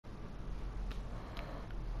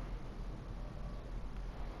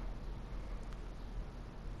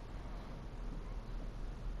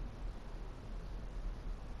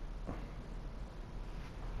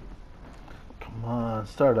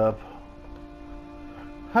Start up.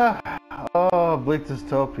 Oh, Bleak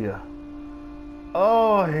Dystopia.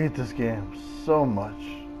 Oh, I hate this game so much.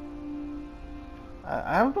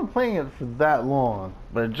 I haven't been playing it for that long,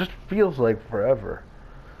 but it just feels like forever.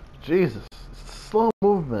 Jesus, it's slow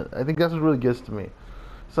movement. I think that's what really gets to me.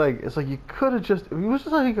 It's like you could have just, if it was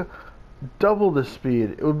just like double the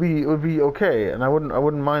speed, it would be okay, and I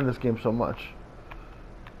wouldn't mind this game so much.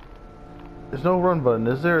 There's no run button,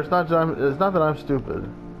 is there? It's not that I'm stupid.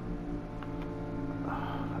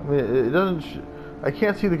 I mean, it doesn't. I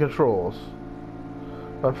can't see the controls.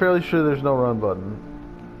 But I'm fairly sure there's no run button.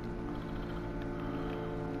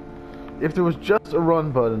 If there was just a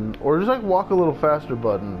run button, or just like walk a little faster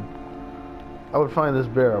button, I would find this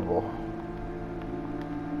bearable.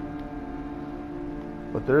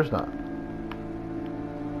 But there's not.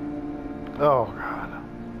 Oh God.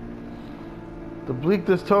 The bleak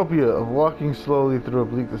dystopia of walking slowly through a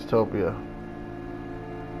bleak dystopia.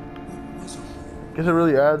 I guess it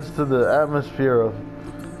really adds to the atmosphere of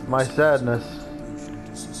my sadness.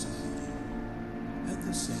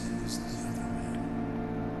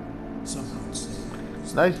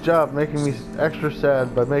 Nice job making me extra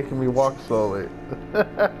sad by making me walk slowly.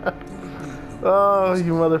 Oh,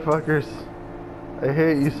 you motherfuckers. I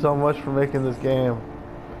hate you so much for making this game.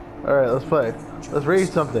 Alright, let's play. Let's read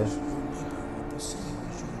something.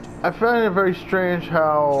 I find it very strange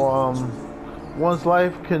how one's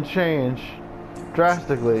life can change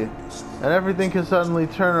drastically and everything can suddenly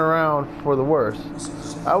turn around for the worse.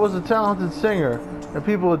 I was a talented singer and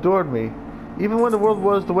people adored me. Even when the world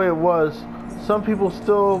was the way it was, some people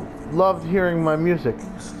still loved hearing my music.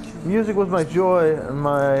 Music was my joy in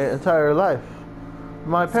my entire life.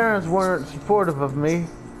 My parents weren't supportive of me,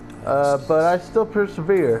 but I still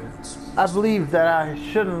persevered. I believed that I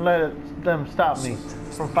shouldn't let them stop me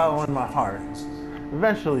from following my heart.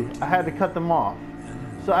 Eventually, I had to cut them off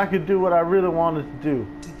so I could do what I really wanted to do.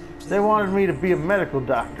 They wanted me to be a medical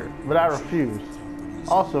doctor, but I refused.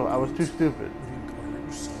 Also, I was too stupid.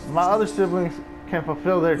 My other siblings can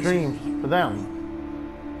fulfill their dreams for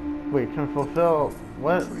them. Wait, can fulfill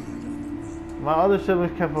what? My other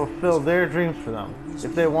siblings can fulfill their dreams for them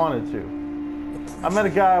if they wanted to. I met a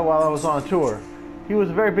guy while I was on tour. He was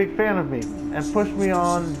a very big fan of me and pushed me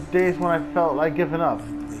on days when I felt like giving up.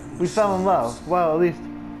 We fell in love. Well, at least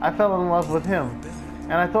I fell in love with him,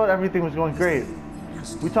 and I thought everything was going great.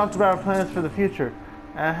 We talked about our plans for the future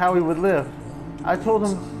and how we would live. I told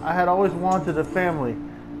him I had always wanted a family,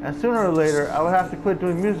 and sooner or later I would have to quit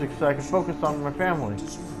doing music so I could focus on my family.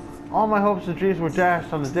 All my hopes and dreams were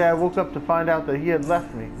dashed on the day I woke up to find out that he had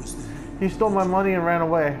left me. He stole my money and ran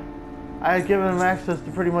away. I had given him access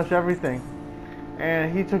to pretty much everything,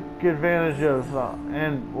 and he took advantage of,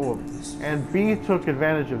 and B took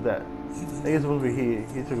advantage of that. I think it's supposed to be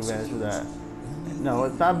he took advantage of that. No,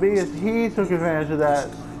 it's not B, it's he took advantage of that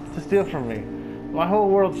to steal from me. My whole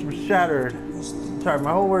world was shattered.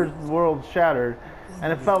 My whole world shattered,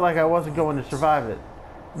 and it felt like I wasn't going to survive it.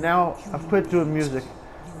 Now, I've quit doing music,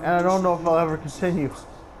 and I don't know if I'll ever continue.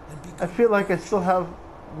 I feel like I still have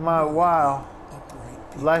my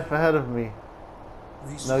life ahead of me.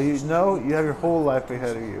 No, you have your whole life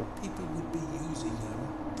ahead of you.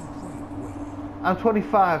 I'm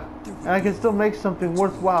 25, and I can still make something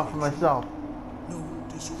worthwhile for myself.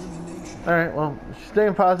 Alright, well,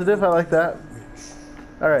 staying positive, I like that.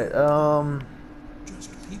 Alright,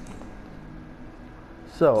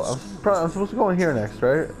 so, I'm supposed to go in here next,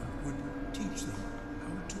 right?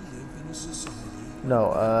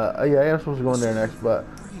 No, yeah, I am supposed to go in there next, but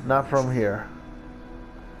not from here.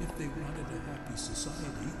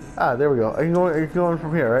 Ah, there we go. I can go in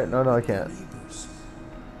from here, right? No, I can't.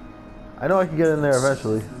 I know I can get in there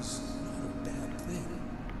eventually.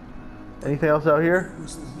 Anything else out here?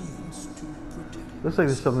 Looks like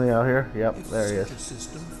there's something out here. Yep, there he is.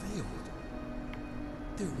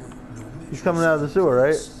 He's coming out of the sewer,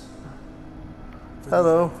 right?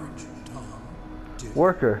 Hello.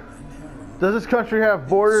 Worker. Does this country have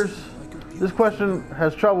borders? This question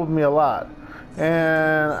has troubled me a lot,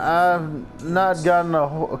 and I've not gotten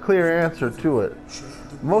a clear answer to it.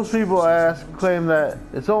 Most people I ask claim that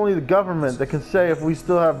it's only the government that can say if we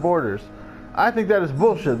still have borders. I think that is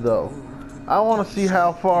bullshit, though. I want to see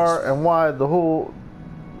how far and wide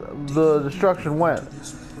the destruction went.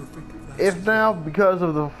 If now, because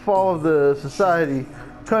of the fall of the society,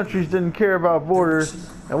 countries didn't care about borders,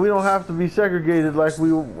 and we don't have to be segregated like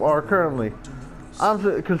we are currently. I'm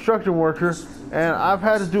a construction worker, and I've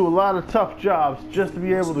had to do a lot of tough jobs just to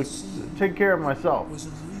be able to take care of myself.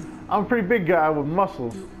 I'm a pretty big guy with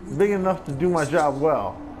muscles, big enough to do my job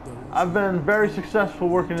well. I've been very successful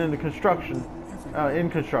working in construction.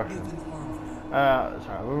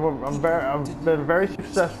 I've been very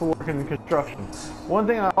successful working in construction. One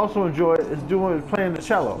thing I also enjoy is playing the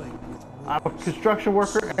cello. I'm a construction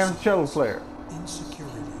worker and a cello player.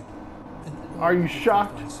 Are you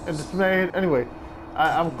shocked and dismayed? Anyway,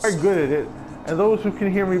 I'm quite good at it, and those who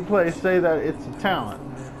can hear me play say that it's a talent.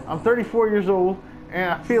 I'm 34 years old,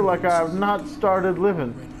 and I feel like I have not started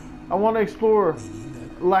living. I want to explore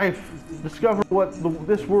life, discover what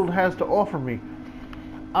this world has to offer me.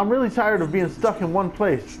 I'm really tired of being stuck in one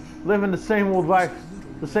place, living the same old life,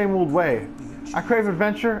 the same old way. I crave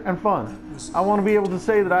adventure and fun. I want to be able to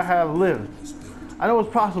say that I have lived. I know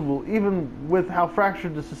it's possible, even with how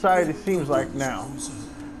fractured the society seems like now.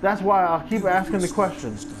 That's why I'll keep asking the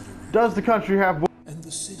question, does the country have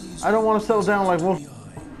boys? I don't want to settle down like most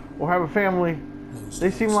or have a family.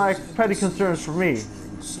 They seem like petty concerns for me,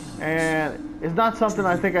 and it's not something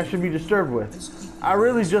I think I should be disturbed with. I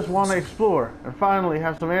really just want to explore and finally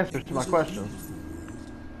have some answers to my questions.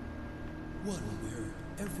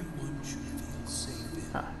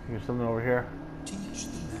 Here's something over here. Teach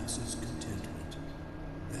the masses contentment.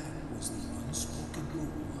 That was the unspoken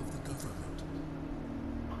rule of the government.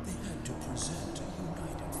 They had to present a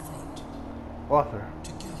united front. Author.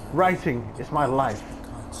 Writing is my life.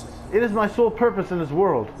 It is my sole purpose in this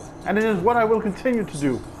world, and it is what I will continue to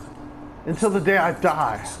do until the day I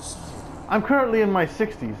die. I'm currently in my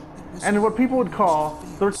 60s, and in what people would call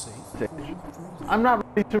the stage. I'm not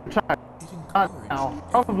ready to retire. Not now,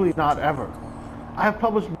 probably not ever. I have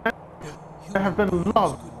published many that have been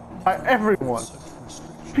loved by everyone.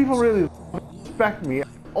 People really respect me as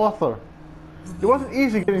an author. It wasn't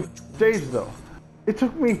easy getting stage though. It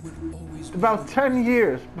took me about 10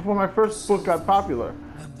 years before my first book got popular.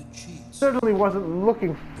 Certainly wasn't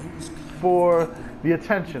looking for the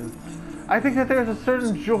attention. I think that there's a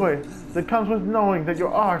certain joy that comes with knowing that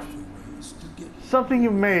your art, something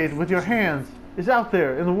you made with your hands, is out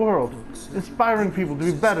there in the world, inspiring people to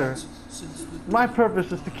be better. My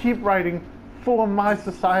purpose is to keep writing for my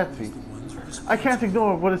society. I can't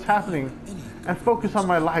ignore what is happening and focus on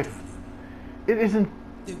my life. It isn't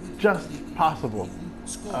just possible.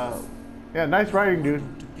 Yeah, nice writing, dude.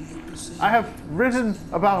 I have written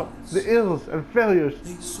about the ills and failures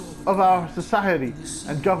of our society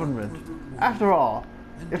and government. After all,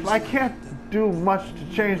 if I can't do much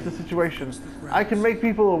to change the situation, I can make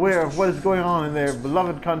people aware of what is going on in their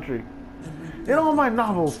beloved country. In all my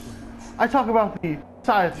novels, I talk about the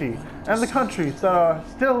society and the countries that are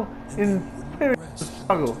still in periods of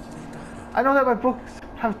struggle. I know that my books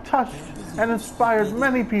have touched and inspired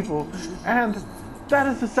many people, and that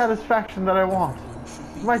is the satisfaction that I want.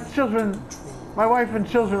 My wife and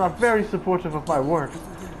children are very supportive of my work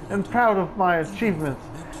and proud of my achievements,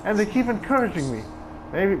 and they keep encouraging me.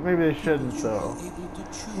 Maybe they shouldn't, though.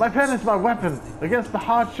 My pen is my weapon against the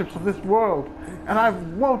hardships of this world, and I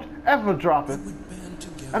won't ever drop it.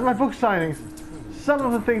 At my book signings, some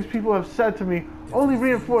of the things people have said to me only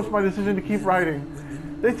reinforce my decision to keep writing.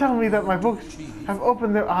 They tell me that my books have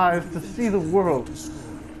opened their eyes to see the world,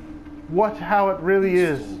 how it really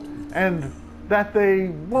is, and that they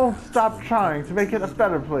won't stop trying to make it a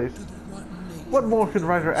better place. What more could a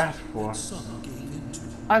writer ask for?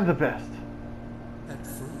 I'm the best.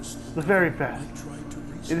 The very best.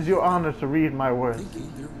 It is your honor to read my words.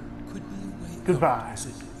 Goodbye.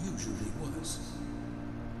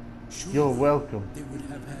 You're welcome. They would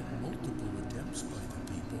have had multiple attempts by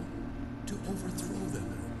the people to overthrow them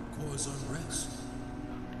and cause unrest.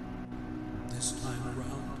 This time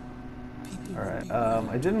around, people. Alright,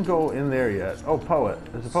 I didn't go in there yet. Oh, poet.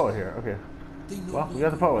 There's a poet here. Okay. Well, we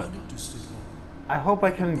got the poet. I hope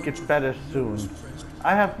I can get better soon.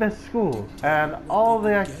 I have missed school and all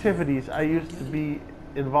the activities I used to be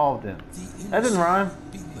involved in. That didn't rhyme.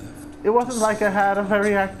 It wasn't like I had a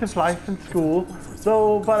very active life in school,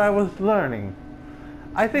 but I was learning.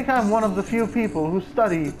 I think I'm one of the few people who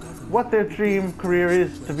study what their dream career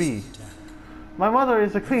is to be. My mother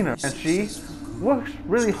is a cleaner, and she works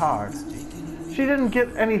really hard. She didn't get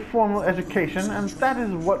any formal education, and that is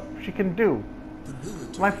what she can do.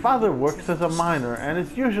 My father works as a miner, and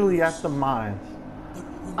is usually at the mines.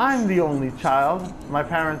 I'm the only child. My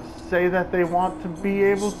parents say that they want to be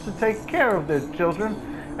able to take care of their children,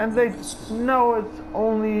 and they know it's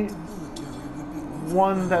only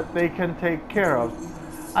one that they can take care of.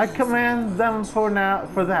 I commend them for that.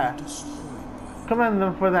 Commend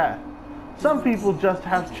them for that. Some people just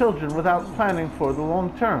have children without planning for the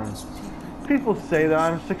long term. People say that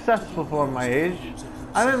I'm successful for my age.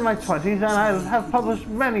 I'm in my 20s and I have published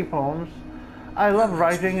many poems. I love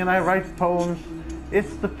writing and I write poems.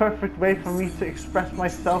 It's the perfect way for me to express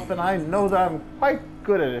myself, and I know that I'm quite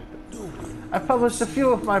good at it. I've published a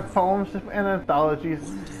few of my poems and anthologies,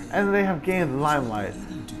 and they have gained limelight.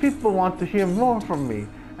 People want to hear more from me,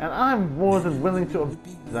 and I'm more than willing to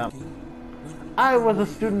oblige them. I was a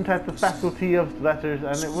student at the Faculty of Letters,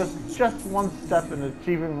 and it was just one step in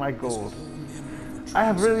achieving my goals. I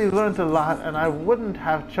have really learned a lot, and I wouldn't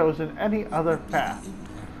have chosen any other path.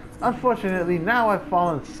 Unfortunately, now I've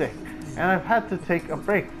fallen sick, and I've had to take a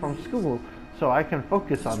break from school so I can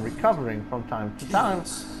focus on recovering from time to time.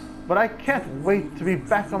 But I can't wait to be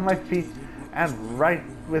back on my feet and write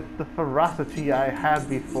with the ferocity I had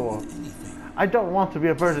before. I don't want to be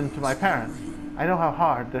a burden to my parents. I know how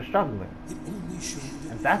hard they're struggling.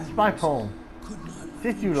 And that's my poem.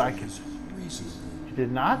 Did you like it? You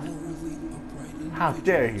did not? How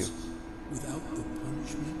dare you?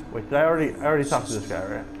 Wait, I already talked to this guy,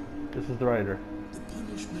 right? This is the writer.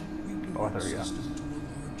 Author, yeah.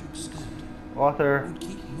 Author,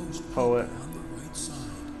 poet.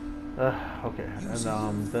 Okay,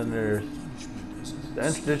 and then there's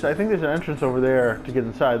I think there's an entrance over there to get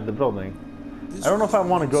inside the building. I don't know if I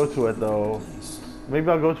want to go to it though. Maybe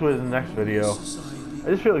I'll go to it in the next video. I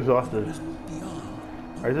just feel exhausted.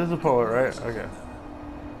 Alright, this is a poet, right? Okay.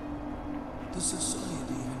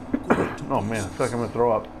 Oh man, I feel like I'm gonna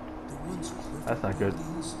throw up. That's not good.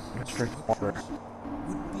 Let's drink water.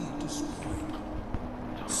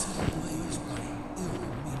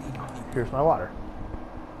 Here's my water.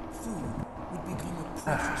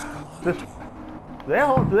 This. Do they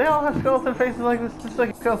all have skeleton faces like this? This is like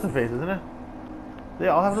a skeleton face, isn't it? They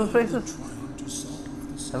all have those faces?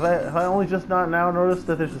 Have I only just not now noticed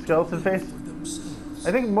that there's a skeleton face?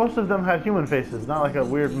 I think most of them had human faces, not like a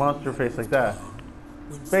weird monster face like that.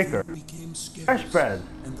 Baker. Fresh bread.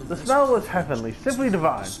 The smell was heavenly, simply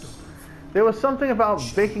divine. There was something about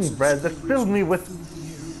baking bread that filled me with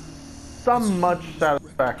some much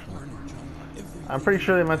satisfaction. I'm pretty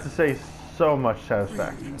sure they meant to say so much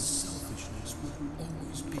satisfaction.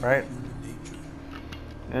 Right?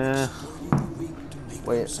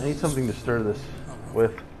 Wait, I need something to stir this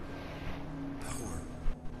with.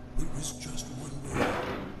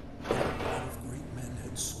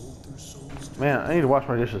 Man, I need to wash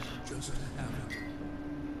my dishes.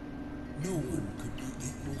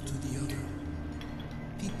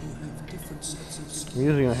 I'm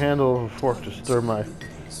using a handle of a fork to stir my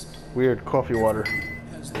weird coffee water.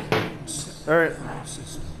 Alright.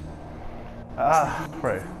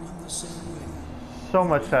 Right. So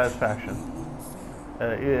much satisfaction.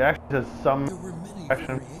 It actually says some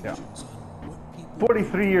satisfaction. Yeah.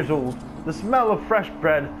 43 years old, the smell of fresh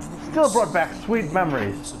bread still brought back sweet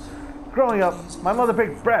memories. Growing up, my mother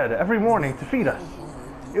baked bread every morning to feed us.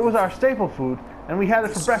 It was our staple food, and we had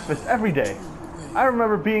it for breakfast every day. I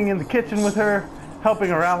remember being in the kitchen with her, helping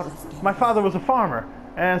her out. My father was a farmer,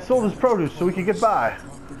 and sold his produce so we could get by.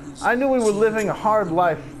 I knew we were living a hard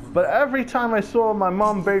life, but every time I saw my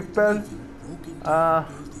mom bake bread,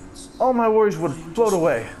 all my worries would float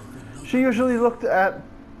away. She usually looked at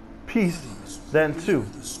peace then too.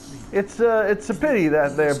 It's a pity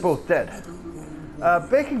that they're both dead.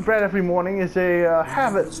 Baking bread every morning is a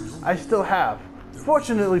habit I still have.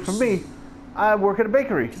 Fortunately for me, I work at a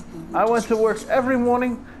bakery. I went to work every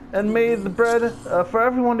morning and made the bread for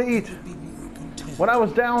everyone to eat. When I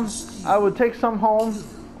was down, I would take some home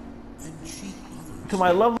to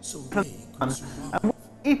my lovely son and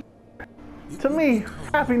eat. To me,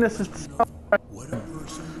 happiness is so.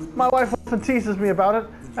 My wife often teases me about it,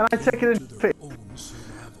 and I take it in faith.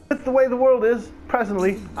 With the way the world is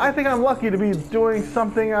presently, I think I'm lucky to be doing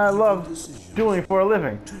something I love doing for a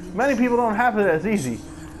living. Many people don't have it as easy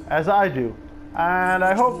as I do, and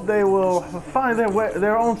I hope they will find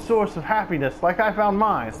their own source of happiness like I found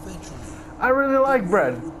mine. I really like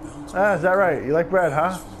bread. Is that right? You like bread,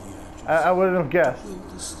 huh? I wouldn't have guessed.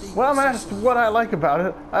 When I'm asked what I like about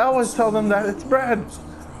it, I always tell them that it's bread.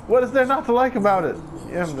 What is there not to like about it?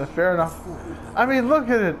 Yeah, fair enough. I mean, look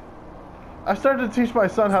at it. I started to teach my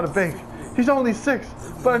son how to bake. He's only 6,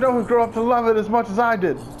 but I know he'll grow up to love it as much as I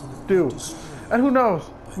do. And who knows,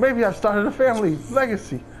 maybe I've started a family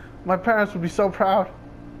legacy. My parents would be so proud.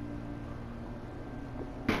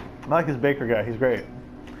 I like this baker guy, he's great.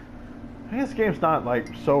 I think this game's not like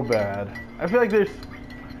so bad. I feel like there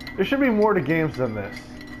should be more to games than this.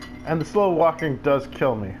 And the slow walking does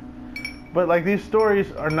kill me. But like these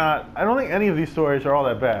stories are not, I don't think any of these stories are all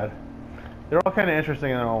that bad. They're all kind of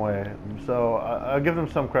interesting in their own way, so I'll give them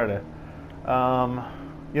some credit.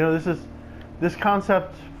 You know, this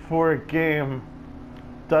concept for a game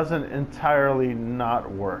doesn't entirely not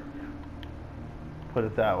work. Put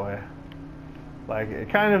it that way. Like, it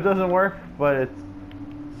kind of doesn't work, but it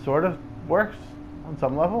sort of works on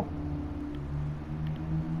some level.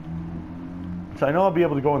 So I know I'll be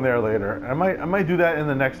able to go in there later. I might do that in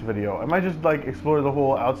the next video. I might just like explore the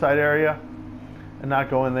whole outside area and not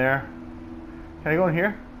go in there. Can I go in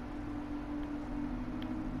here?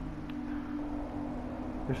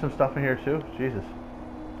 There's some stuff in here too. Jesus.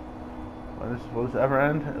 Will this ever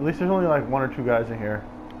end? At least there's only like 1 or 2 guys in here.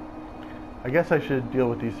 I guess I should deal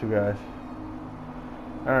with these 2 guys.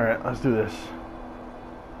 Alright, let's do this.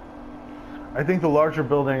 I think the larger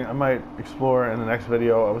building I might explore in the next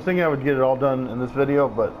video. I was thinking I would get it all done in this video,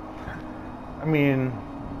 but I mean,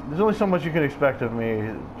 there's only so much you can expect of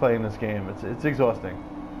me playing this game. It's exhausting.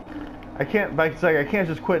 I can't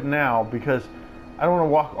just quit now because I don't want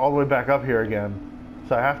to walk all the way back up here again.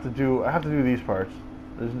 So I have to do these parts.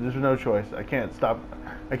 There's no choice. I can't stop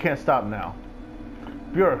now.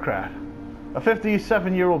 Bureaucrat. A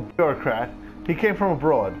 57-year-old bureaucrat. He came from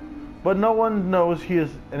abroad, but no one knows he is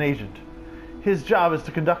an agent. His job is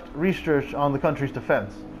to conduct research on the country's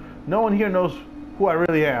defense. No one here knows who I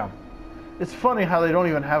really am. It's funny how they don't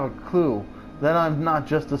even have a clue that I'm not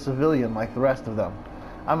just a civilian like the rest of them.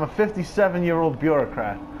 I'm a 57-year-old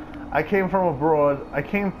bureaucrat. I came from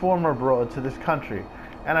abroad to this country,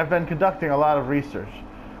 and I've been conducting a lot of research.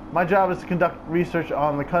 My job is to conduct research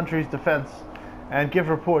on the country's defense and give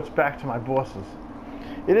reports back to my bosses.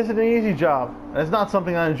 It isn't an easy job, and it's not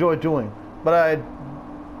something I enjoy doing, but I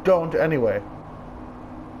don't anyway.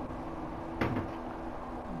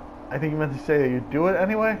 I think you meant to say that you do it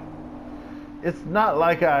anyway? It's not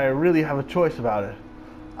like I really have a choice about it.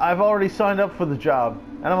 I've already signed up for the job,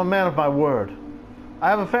 and I'm a man of my word. I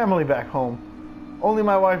have a family back home. Only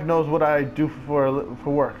my wife knows what I do for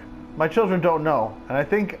work. My children don't know, and I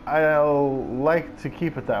think I'll like to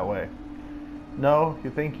keep it that way. No, you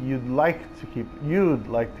think you'd like to keep it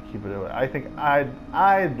that way. I think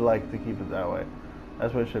I'd like to keep it that way.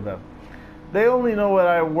 That's what it should have been. They only know that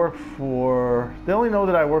I work for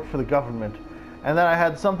the government, and that I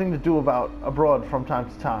had something to do about abroad from time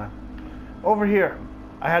to time. Over here,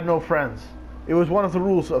 I had no friends. It was one of the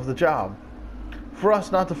rules of the job for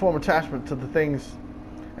us not to form attachment to the things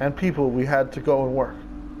and people we had to go and work.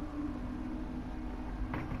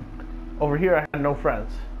 Over here, I had no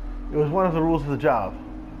friends. It was one of the rules of the job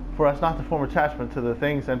for us not to form attachment to the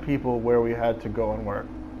things and people where we had to go and work.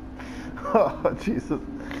 Oh, Jesus.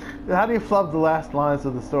 How do you flub the last lines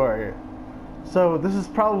of the story? So this is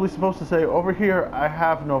probably supposed to say, over here, I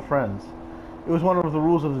have no friends. It was one of the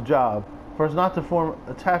rules of the job for us not to form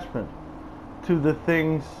attachment to the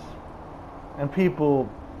things and people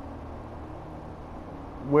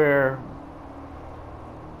where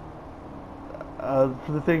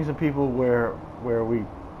where we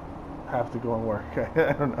have to go and work.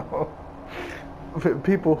 I don't know.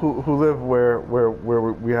 People who live where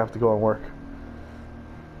we have to go and work.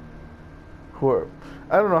 I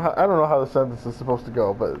don't know how the sentence is supposed to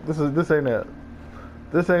go, but this ain't it.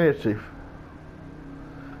 This ain't it, Chief.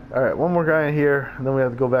 All right, one more guy in here, and then we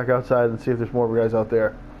have to go back outside and see if there's more guys out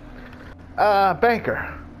there.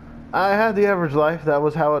 Banker. I had the average life. That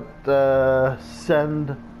was how it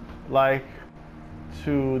seemed like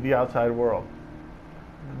to the outside world.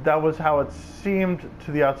 That was how it seemed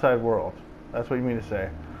to the outside world. That's what you mean to say.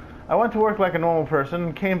 I went to work like a normal person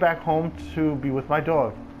and came back home to be with my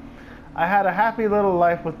dog. I had a happy little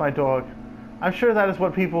life with my dog. I'm sure that is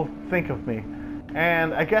what people think of me.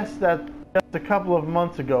 And I guess that just a couple of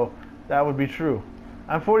months ago, that would be true.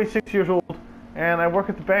 I'm 46 years old, and I work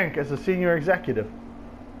at the bank as a senior executive.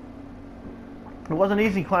 It wasn't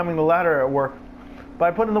easy climbing the ladder at work, but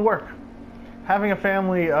I put in the work. Having a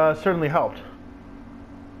family certainly helped.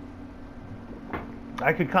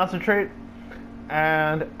 I could concentrate,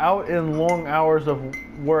 and out in long hours of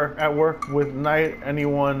work with night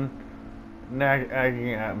anyone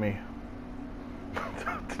nagging at me.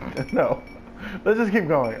 No. Let's just keep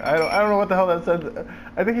going. I don't know what the hell that said.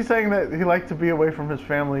 I think he's saying that he liked to be away from his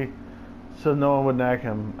family so no one would nag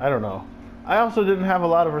him. I don't know. I also didn't have a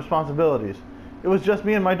lot of responsibilities. It was just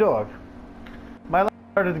me and my dog. My life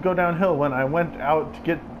started to go downhill when I went out to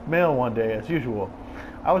get mail one day, as usual.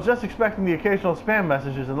 I was just expecting the occasional spam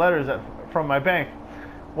messages and letters from my bank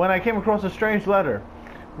when I came across a strange letter.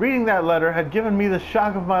 Reading that letter had given me the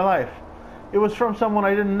shock of my life. It was from someone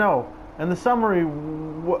I didn't know, and the summary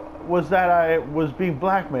was that I was being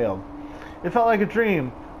blackmailed. It felt like a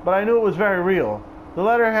dream, but I knew it was very real. The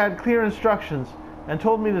letter had clear instructions and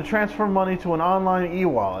told me to transfer money to an online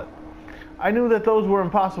e-wallet. I knew that those were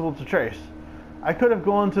impossible to trace. I could have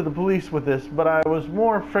gone to the police with this, but I was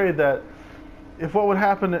more afraid that what would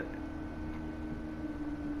happen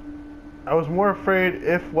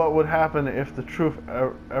if the truth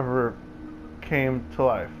ever came to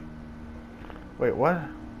life. Wait, what?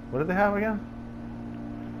 What did they have again?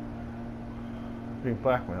 Being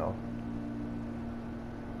blackmailed.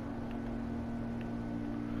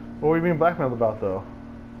 What were you being blackmailed about, though?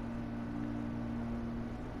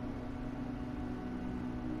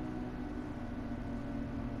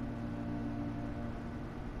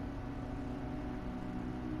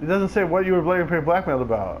 It doesn't say what you were being blackmailed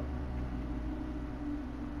about.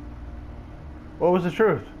 What was the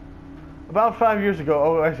truth? About 5 years ago,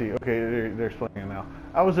 oh, I see. Okay, they're explaining it now.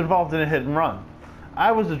 I was involved in a hit and run.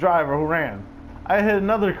 I was the driver who ran. I hit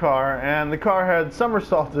another car, and the car had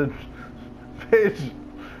somersaulted Paige,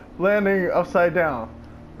 landing upside down.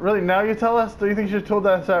 Really? Now you tell us? Do you think you should have told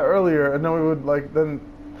us that earlier, and then we would, like, then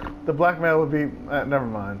the blackmail would be, never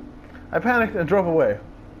mind. I panicked and drove away.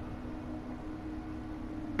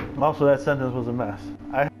 Also, that sentence was a mess.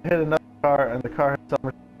 I hit another car, and the car had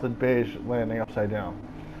somersaulted Beige, landing upside down.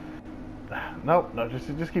 Nope, no, just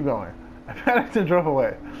keep going. I panicked and drove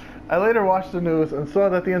away. I later watched the news and saw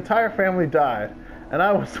that the entire family died, and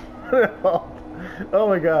I was involved. Oh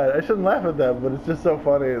my god, I shouldn't laugh at that, but it's just so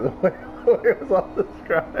funny the way it was all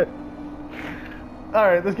described.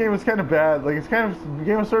 Alright, this game is kind of bad. Like, the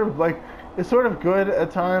game is sort of like, it's sort of good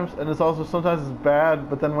at times, and it's also sometimes it's bad,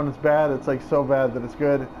 but then when it's bad, it's like so bad that it's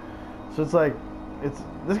good. So it's like,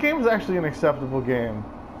 this game is actually an acceptable game.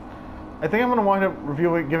 I think I'm going to wind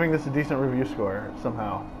up giving this a decent review score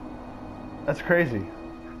somehow. That's crazy.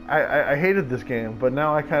 I hated this game, but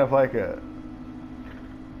now I kind of like it.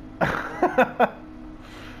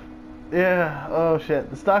 Yeah, oh shit.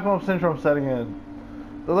 The Stockholm Syndrome setting in.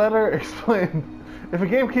 The letter explained, if a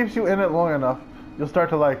game keeps you in it long enough, you'll start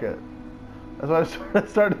to like it. That's what I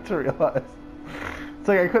started to realize. It's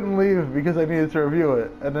like I couldn't leave because I needed to review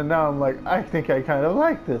it, and then now I'm like, I think I kind of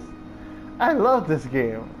like this. I love this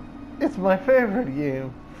game. It's my favorite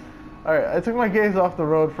game. Alright, I took my gaze off the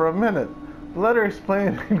road for a minute. The letter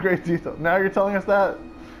explained in great detail. Now you're telling us that?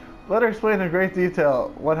 The letter explained in great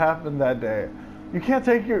detail what happened that day. You can't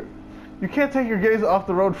take your gaze off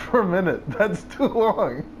the road for a minute. That's too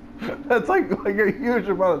long. That's like a huge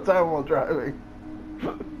amount of time while driving.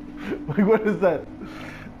 Like, what is that?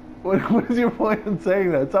 What is your point in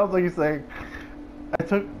saying that? It sounds like you're saying, I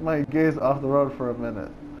took my gaze off the road for a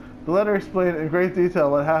minute. The letter explained in great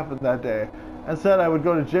detail what happened that day, and said I would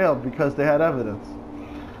go to jail because they had evidence.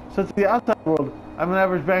 So to the outside world, I'm an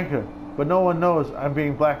average banker, but no one knows I'm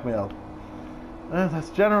being blackmailed.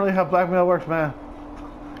 That's generally how blackmail works, man.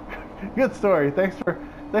 Good story. Thanks for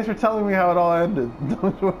telling me how it all ended.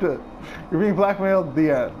 You're being blackmailed.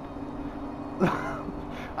 The end.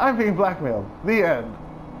 I'm being blackmailed. The end.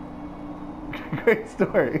 Great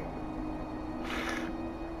story.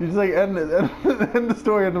 You just like end the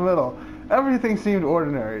story in the middle. Everything seemed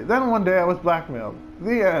ordinary. Then one day I was blackmailed.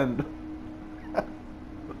 The end.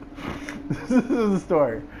 This is the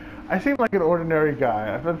story. I seem like an ordinary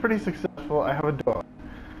guy. I've been pretty successful. I have a dog.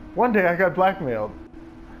 One day I got blackmailed.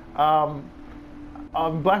 I'm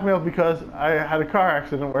blackmailed because I had a car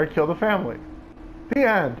accident where I killed a family. The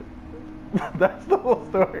end. That's the whole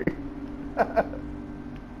story.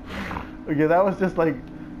 Okay, that was just like,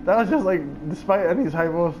 despite any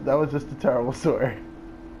hypos, that was just a terrible story.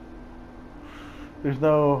 There's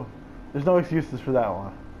no excuses for that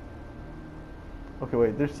one. Okay,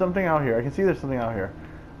 wait, there's something out here. I can see there's something out here.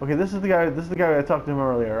 Okay, this is the guy I talked to him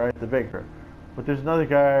earlier, right? The baker. But there's another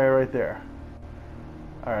guy right there.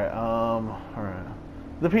 Alright,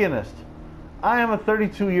 The pianist. I am a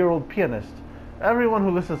 32-year-old pianist. Everyone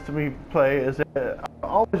who listens to me play is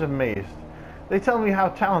always amazed. They tell me how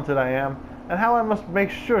talented I am, and how I must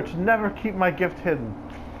make sure to never keep my gift hidden.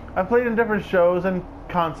 I've played in different shows and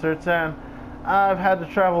concerts, and I've had to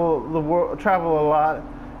travel a lot.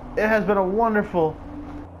 It has been wonderful,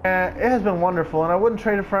 and I wouldn't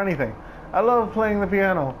trade it for anything. I love playing the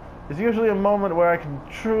piano. It's usually a moment where I can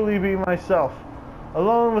truly be myself.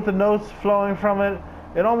 Alone with the notes flowing from it,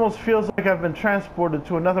 it almost feels like I've been transported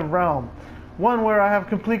to another realm, one where I have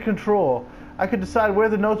complete control. I could decide where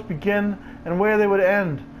the notes begin and where they would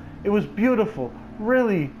end. It was beautiful,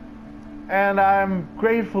 really, and I'm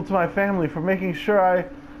grateful to my family for making sure I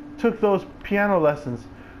took those piano lessons.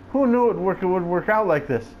 Who knew it would work out like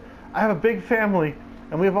this? I have a big family,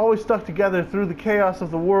 and we have always stuck together through the chaos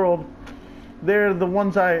of the world. They're the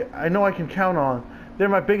ones I know I can count on. They're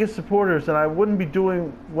my biggest supporters, and I wouldn't be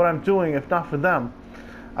doing what I'm doing if not for them.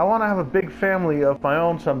 I want to have a big family of my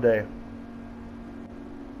own someday.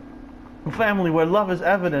 A family where love is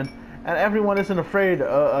evident, and everyone isn't afraid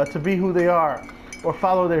to be who they are or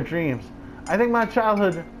follow their dreams. I think my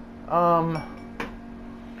childhood, I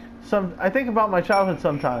think about my childhood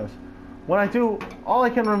sometimes. When I do, all I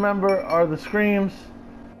can remember are the screams,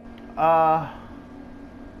 the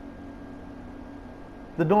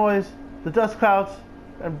noise, The dust clouds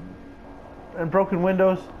and broken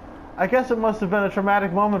windows. I guess it must have been a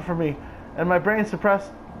traumatic moment for me, and my brain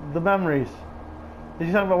suppressed the memories. Is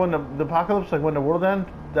he talking about when the apocalypse, like when the world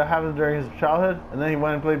ended, that happened during his childhood, and then he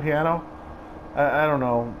went and played piano? I don't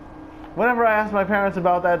know. Whenever I asked my parents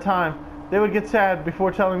about that time, they would get sad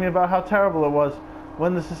before telling me about how terrible it was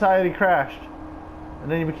when the society crashed. And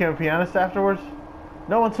then he became a pianist afterwards?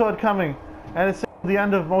 No one saw it coming, and it's the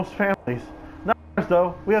end of most families. Not ours,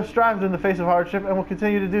 though. We have strived in the face of hardship and will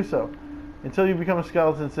continue to do so until you become a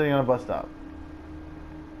skeleton sitting on a bus stop.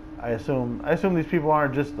 I assume these people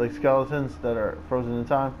aren't just like skeletons that are frozen in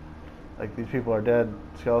time. Like these people are dead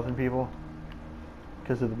skeleton people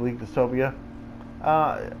because of the Bleak Dystopia.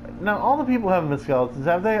 Now, all the people haven't been skeletons,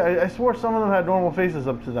 have they? I swore some of them had normal faces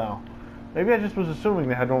up to now. Maybe I just was assuming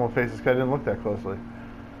they had normal faces because I didn't look that closely.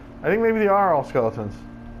 I think maybe they are all skeletons.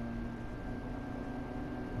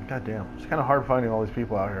 God damn, it's kind of hard finding all these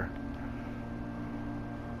people out here.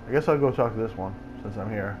 I guess I'll go talk to this one since I'm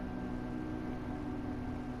here.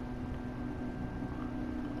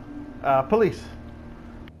 Police.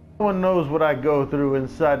 No one knows what I go through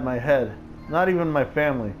inside my head. Not even my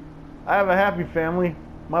family. I have a happy family.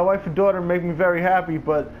 My wife and daughter make me very happy,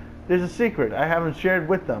 but there's a secret I haven't shared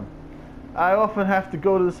with them. I often have to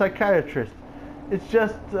go to the psychiatrist. It's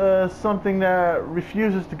just something that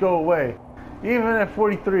refuses to go away, even at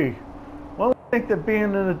 43. One would think that being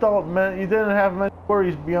an adult meant you didn't have many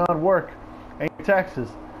worries beyond work and your taxes.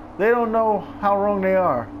 They don't know how wrong they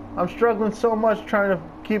are. I'm struggling so much trying to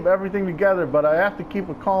keep everything together, but I have to keep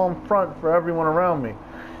a calm front for everyone around me.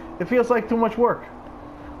 It feels like too much work.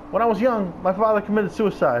 When I was young, my father committed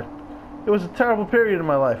suicide. It was a terrible period in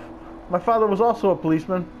my life. My father was also a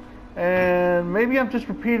policeman, and maybe I'm just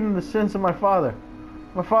repeating the sins of my father.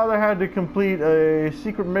 My father had to complete a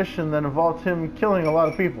secret mission that involved him killing a lot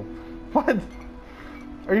of people. What?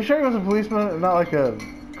 Are you sure he was a policeman and not like a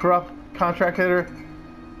corrupt contract hitter?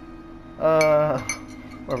 Or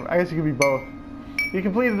I guess it could be both. He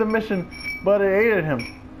completed the mission, but it ate at him.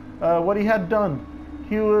 What he had done.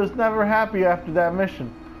 He was never happy after that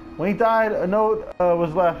mission. When he died, a note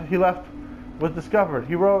was discovered.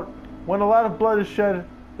 He wrote, "When a lot of blood is shed,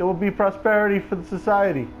 there will be prosperity for the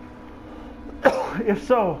society." If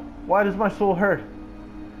so, why does my soul hurt?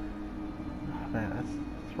 Oh, man,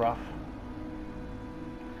 that's rough.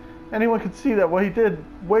 Anyone could see that what he did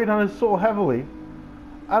weighed on his soul heavily.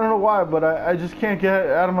 I don't know why, but I just can't get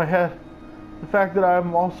it out of my head. The fact that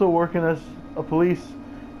I'm also working as a police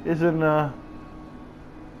isn't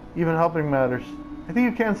even helping matters. I think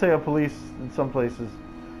you can say a police in some places.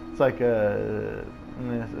 It's like I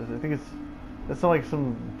think it's not like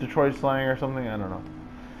some Detroit slang or something. I don't know.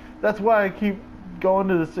 That's why I keep going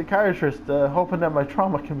to the psychiatrist, hoping that my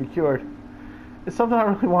trauma can be cured. It's something I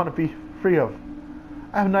really want to be free of.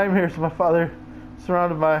 I have nightmares of my father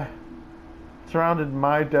surrounded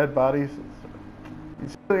my dead bodies.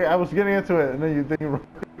 I was getting into it, and then you think you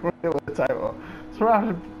ruined it with a typo.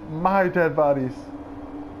 Surrounded my dead bodies.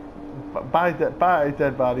 By dead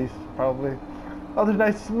bodies, probably. Other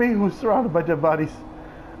nights, it's me who's surrounded by dead bodies.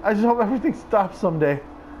 I just hope everything stops someday.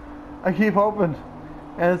 I keep hoping,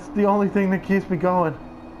 and it's the only thing that keeps me going.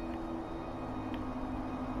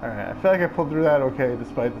 Alright, I feel like I pulled through that okay,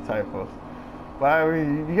 despite the typos. But I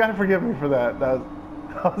mean, you gotta forgive me for that. That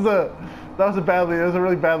was a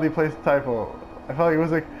really badly placed typo. I felt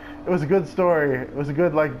like it was a good story. It was a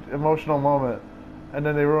good like emotional moment, and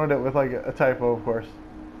then they ruined it with like a typo, of course,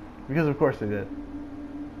 because of course they did.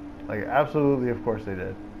 Like absolutely, of course they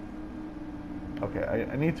did. Okay,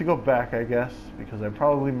 I need to go back, I guess, because I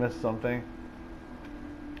probably missed something.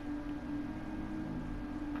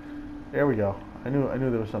 There we go. I knew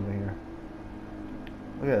there was something here.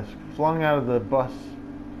 Look at this, flung out of the bus.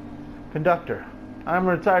 Conductor. I'm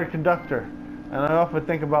a retired conductor, and I often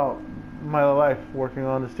think about my life working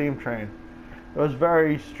on the steam train. It was a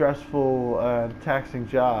very stressful and taxing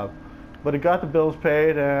job, but it got the bills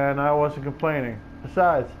paid and I wasn't complaining.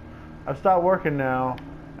 Besides, I've stopped working now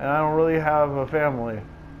and I don't really have a family.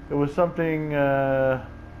 It was something that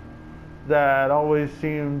always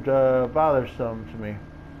seemed bothersome to me.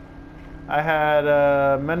 I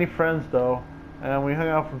had many friends though, and we hung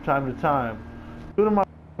out from time to time. Due to my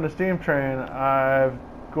on the steam train, I've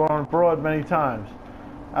gone abroad many times.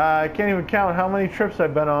 I can't even count how many trips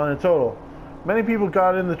I've been on in total. Many people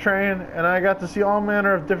got in the train, and I got to see all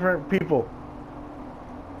manner of different people.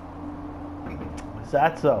 Is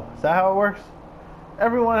that so? Is that how it works?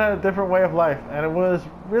 Everyone had a different way of life, and it was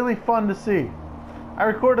really fun to see. I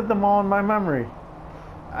recorded them all in my memory.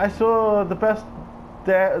 I saw the bus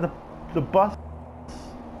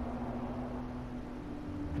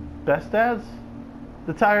best dads?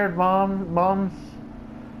 The tired moms,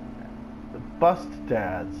 the bust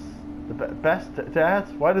dads, the best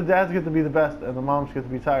dads. Why do dads get to be the best and the moms get to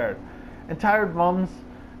be tired? And tired moms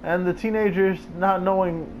and the teenagers not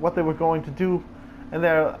knowing what they were going to do and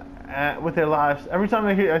with their lives. Every time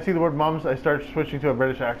I see the word moms, I start switching to a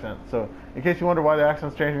British accent. So in case you wonder why the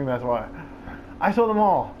accent's changing, that's why. I saw them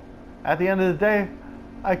all. At the end of the day,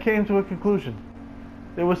 I came to a conclusion.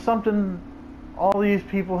 There was something all these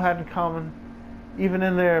people had in common, even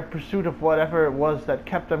in their pursuit of whatever it was that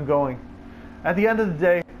kept them going. At the end of the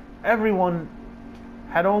day, everyone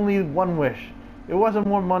had only one wish. It wasn't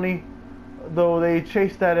more money, though they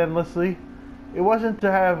chased that endlessly. It wasn't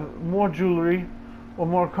to have more jewelry or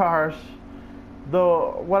more cars,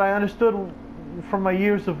 though what I understood from my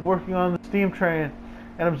years of working on the steam train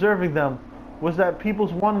and observing them was that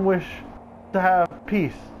people's one wish to have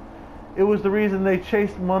peace. It was the reason they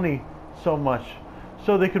chased money so much,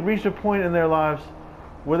 so they could reach a point in their lives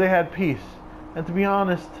where they had peace. And to be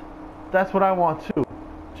honest, that's what I want too.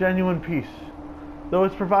 Genuine peace. Though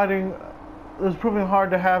it's proving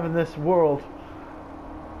hard to have in this world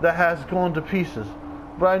that has gone to pieces.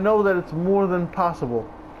 But I know that it's more than possible.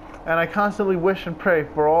 And I constantly wish and pray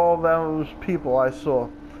for all those people I saw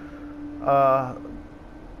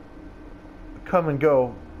come and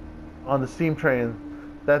go on the steam train,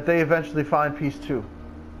 that they eventually find peace too.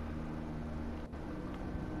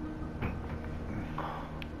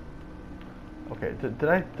 Okay, did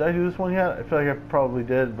I do this one yet? I feel like I probably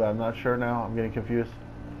did, but I'm not sure now. I'm getting confused.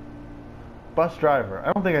 Bus driver.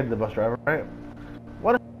 I don't think I did the bus driver, right?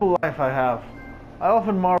 What a cool life I have. I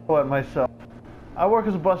often marvel at myself. I work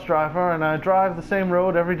as a bus driver and I drive the same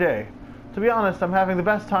road every day. To be honest, I'm having the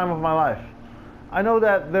best time of my life. I know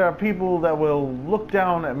that there are people that will look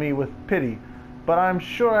down at me with pity, but I'm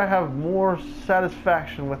sure I have more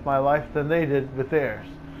satisfaction with my life than they did with theirs.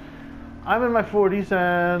 I'm in my 40s,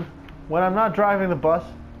 and when I'm not driving the bus,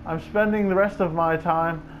 I'm spending the rest of my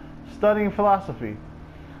time studying philosophy.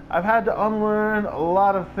 I've had to unlearn a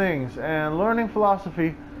lot of things, and learning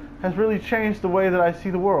philosophy has really changed the way that I see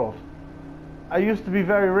the world. I used to be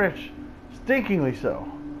very rich, stinkingly so.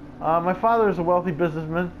 My father is a wealthy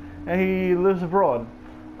businessman, and he lives abroad.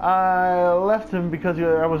 I left him because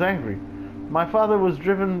I was angry. My father was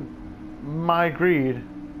driven by greed.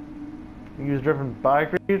 He was driven by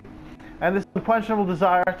greed, and this unquenchable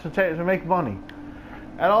desire to make money.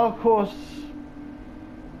 At all costs.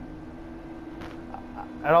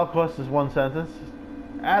 At all costs is one sentence.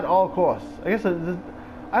 At all costs. I guess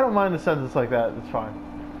I don't mind a sentence like that. It's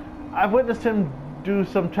fine. I've witnessed him do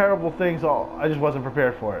some terrible things. I just wasn't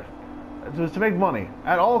prepared for it. It was to make money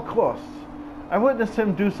at all costs. I witnessed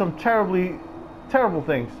him do some terrible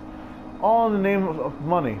things, all in the name of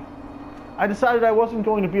money. I decided I wasn't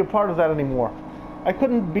going to be a part of that anymore. I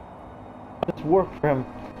couldn't be this work for him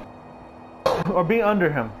or be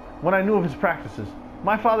under him when I knew of his practices.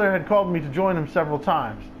 My father had called me to join him several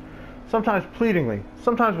times, sometimes pleadingly,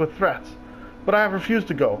 sometimes with threats, but I have refused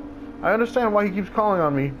to go. I understand why he keeps calling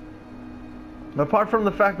on me. Apart from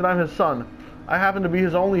the fact that I'm his son, I happen to be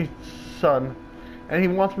his only son, and he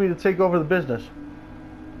wants me to take over the business.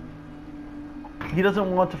 He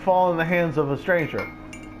doesn't want to fall in the hands of a stranger.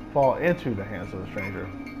 Fall into the hands of a stranger.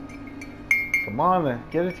 Come on then,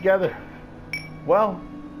 get it together. Well,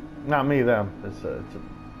 not me, them. It's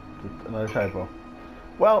another typo.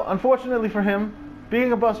 Well, unfortunately for him,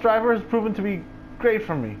 being a bus driver has proven to be great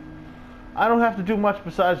for me. I don't have to do much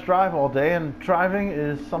besides drive all day, and driving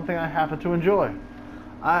is something I happen to enjoy.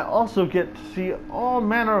 I also get to see all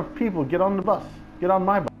manner of people get on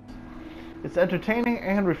my bus. It's entertaining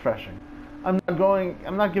and refreshing. I'm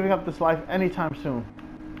not giving up this life anytime soon.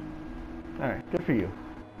 Alright, good for you.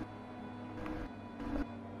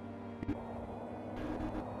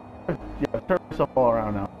 Yeah, turn myself all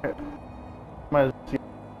around now. Might as well see.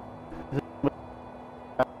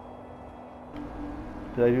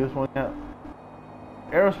 Did I do this one yet?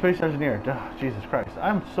 Aerospace engineer. Oh, Jesus Christ.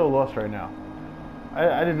 I'm so lost right now.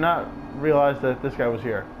 I did not realize that this guy was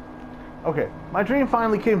here. Okay, my dream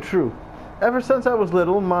finally came true. Ever since I was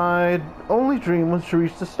little, my only dream was to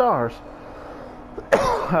reach the stars.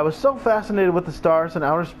 I was so fascinated with the stars and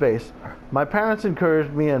outer space. My parents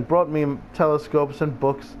encouraged me and brought me telescopes and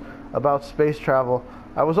books about space travel.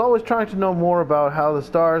 I was always trying to know more about how the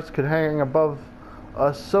stars could hang above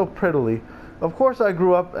us so prettily. Of course, I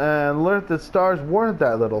grew up and learned that stars weren't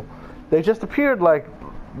that little. They just appeared like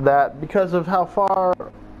that because of how far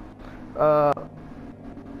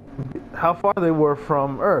they were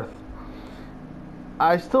from Earth.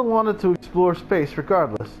 I still wanted to explore space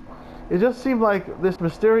regardless. It just seemed like this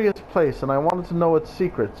mysterious place, and I wanted to know its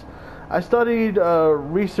secrets. I studied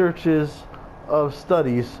researches of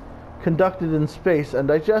studies conducted in space and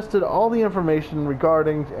digested all the information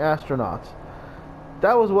regarding astronauts.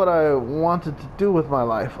 That was what I wanted to do with my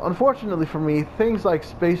life. Unfortunately for me, things like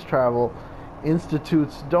space travel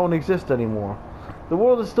institutes don't exist anymore. The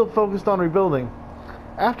world is still focused on rebuilding.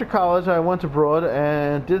 After college, I went abroad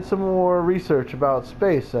and did some more research about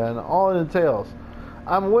space and all it entails.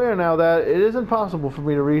 I'm aware now that it isn't possible for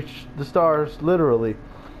me to reach the stars literally,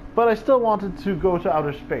 but I still wanted to go to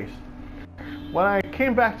outer space. When I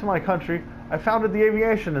came back to my country, I founded the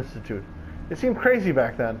Aviation Institute. It seemed crazy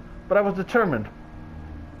back then, but I was determined.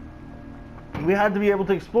 We had to be able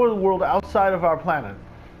to explore the world outside of our planet,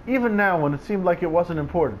 even now when it seemed like it wasn't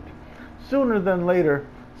important. Sooner than later,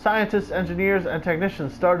 scientists, engineers, and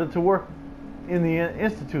technicians started to work in the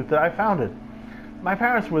institute that I founded. My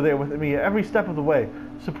parents were there with me every step of the way,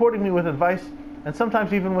 supporting me with advice and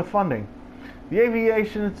sometimes even with funding. The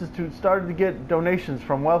Aviation Institute started to get donations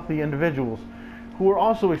from wealthy individuals who were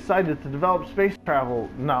also excited to develop space travel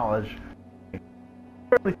knowledge.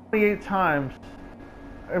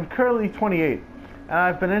 I'm currently 28, and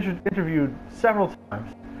I've been interviewed several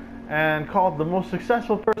times and called the most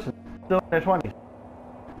successful person still in their 20s.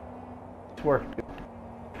 It's work.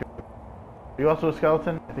 Are you also a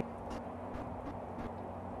skeleton? I think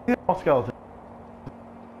you're all skeletons.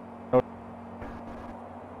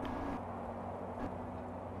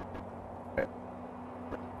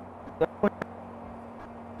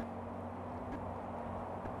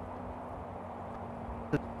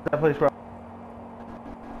 That place where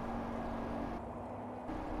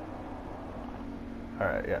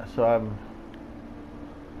Alright, yeah, so I'm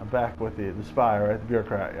back with the spy, right? The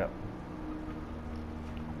bureaucrat, yep.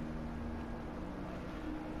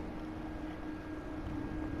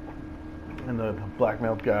 And the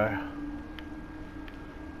blackmailed guy.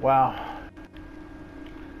 Wow.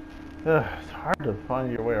 It's hard to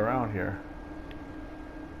find your way around here.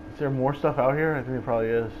 Is there more stuff out here? I think there probably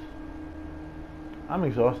is. I'm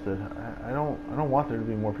exhausted. I don't want there to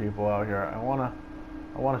be more people out here. I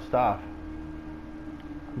wanna stop.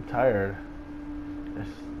 I'm tired. There's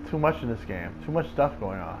too much in this game. Too much stuff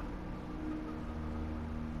going on.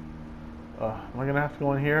 Am I gonna have to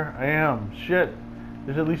go in here? I am. Shit.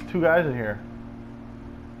 There's at least 2 guys in here.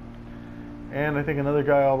 And I think another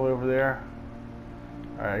guy all the way over there.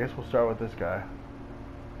 Alright, I guess we'll start with this guy.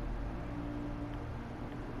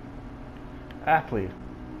 Athlete.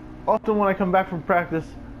 Often when I come back from practice,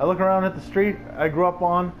 I look around at the street I grew up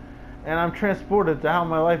on, and I'm transported to how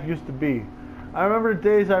my life used to be. I remember the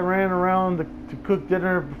days I ran around to cook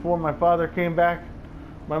dinner before my father came back.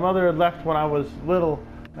 My mother had left when I was little,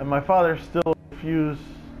 and my father still refused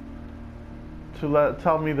to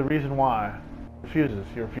tell me the reason why. He refuses.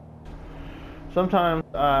 Sometimes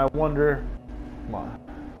I wonder,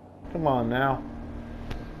 come on now.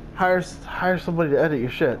 Hire somebody to edit your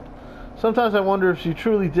shit. Sometimes I wonder if she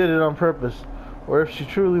truly did it on purpose, or if she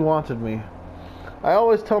truly wanted me. I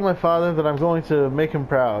always tell my father that I'm going to make him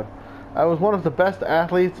proud. I was one of the best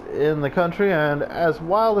athletes in the country, and as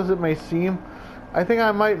wild as it may seem, I think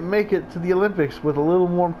I might make it to the Olympics with a little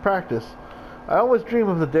more practice. I always dream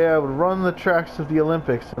of the day I would run the tracks of the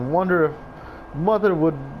Olympics and wonder if Mother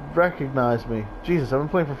would recognize me. Jesus, I've been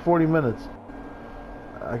playing for 40 minutes.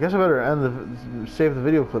 I guess I better save the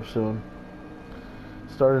video clip soon.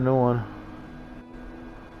 Start a new one.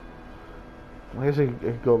 I guess I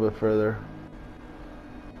could go a bit further.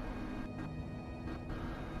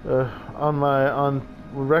 Would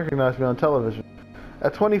recognize me on television.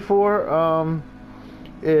 At 24,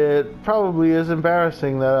 it probably is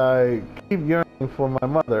embarrassing that I keep yearning for my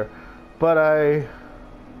mother, but I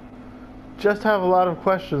just have a lot of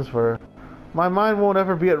questions for her. My mind won't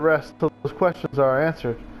ever be at rest till those questions are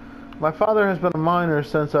answered. My father has been a miner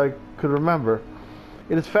since I could remember.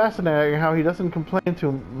 It is fascinating how he doesn't complain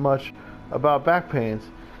too much about back pains.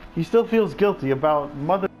 He still feels guilty about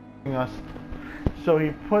mothering us, so he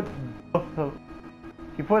put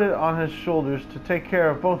it on his shoulders to take care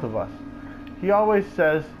of both of us. He always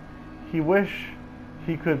says he wish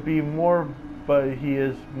he could be more, but he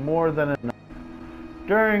is more than enough.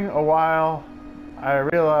 During a while, I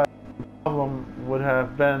realized the problem would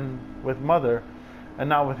have been with Mother and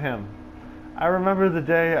not with him. I remember the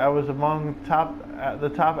day I was among the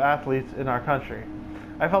top athletes in our country.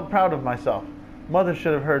 I felt proud of myself. Mother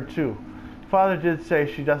should have heard too. Father did say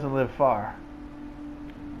she doesn't live far.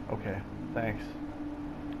 Okay, thanks.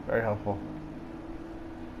 Very helpful.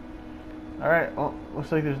 Alright, well,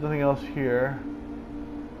 looks like there's nothing else here.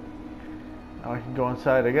 Now I can go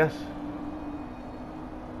inside, I guess.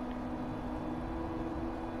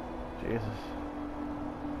 Jesus.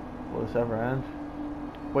 Will this ever end?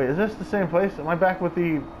 Wait, is this the same place? Am I back with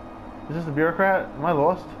the Is this the bureaucrat? Am I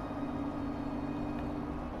lost?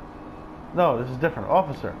 No, this is different.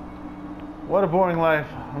 Officer. What a boring life.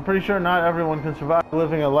 I'm pretty sure not everyone can survive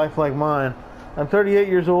living a life like mine. I'm 38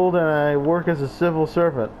 years old and I work as a civil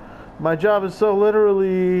servant. My job is to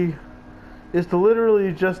literally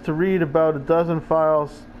just to read about a dozen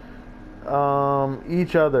files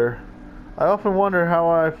each other. I often wonder how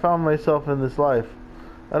I found myself in this life.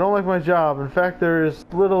 I don't like my job. In fact, there is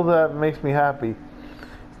little that makes me happy.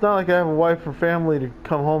 It's not like I have a wife or family to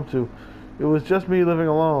come home to. It was just me living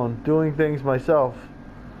alone, doing things myself.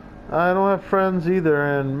 I don't have friends either,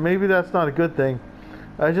 and maybe that's not a good thing.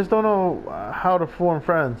 I just don't know how to form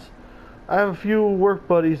friends. I have a few work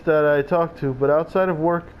buddies that I talk to, but outside of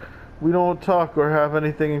work, we don't talk or have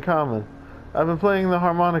anything in common. I've been playing the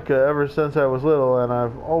harmonica ever since I was little, and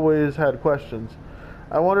I've always had questions.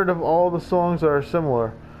 I wondered if all the songs are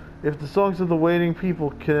similar, if the songs of the waiting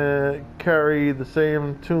people can carry the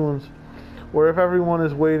same tunes, or if everyone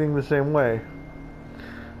is waiting the same way.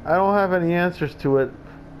 I don't have any answers to it,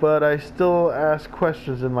 but I still ask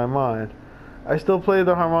questions in my mind. I still play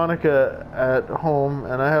the harmonica at home,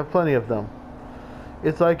 and I have plenty of them.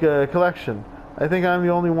 It's like a collection. I think I'm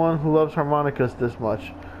the only one who loves harmonicas this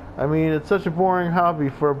much. I mean, it's such a boring hobby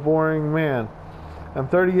for a boring man. I'm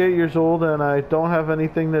 38 years old, and I don't have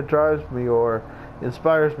anything that drives me or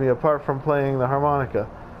inspires me apart from playing the harmonica.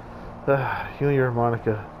 You and your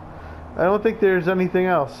harmonica. I don't think there's anything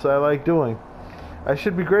else I like doing. I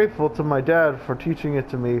should be grateful to my dad for teaching it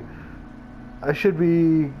to me. I should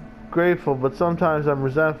be grateful, but sometimes I'm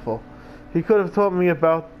resentful. He could have taught me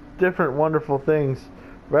about different wonderful things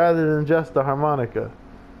rather than just the harmonica.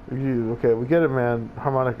 Okay, we get it, man.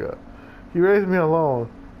 Harmonica. He raised me alone,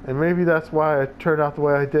 and maybe that's why I turned out the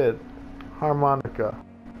way I did. Harmonica.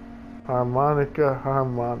 Harmonica,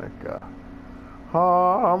 harmonica.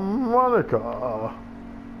 Harmonica.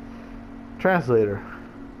 Translator.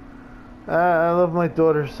 I love my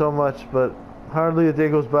daughter so much, but hardly a day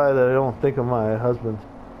goes by that I don't think of my husband.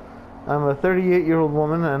 I'm a 38-year-old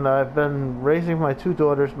woman, and I've been raising my two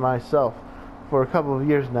daughters myself for a couple of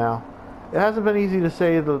years now. It hasn't been easy to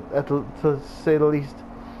say the least.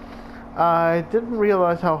 I didn't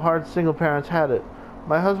realize how hard single parents had it.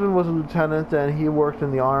 My husband was a lieutenant, and he worked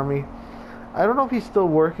in the army. I don't know if he's still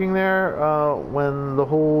working there when the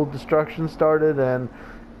whole destruction started and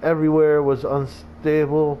everywhere was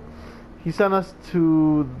unstable. He sent us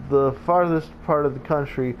to the farthest part of the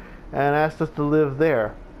country and asked us to live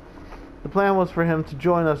there. The plan was for him to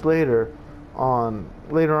join us later on.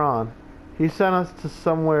 He sent us to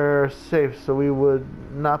somewhere safe so we would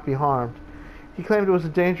not be harmed. He claimed it was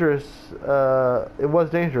dangerous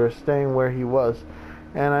staying where he was,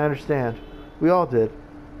 and I understand. We all did.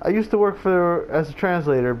 I used to work as a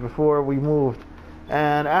translator before we moved,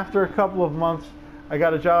 and after a couple of months, I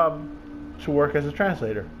got a job to work as a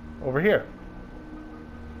translator over here.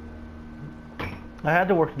 I had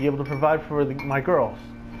to work to be able to provide for my girls.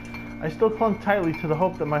 I still clung tightly to the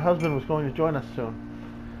hope that my husband was going to join us soon.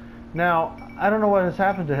 Now, I don't know what has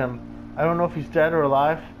happened to him. I don't know if he's dead or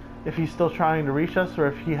alive, if he's still trying to reach us, or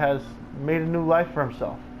if he has made a new life for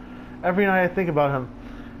himself. Every night I think about him,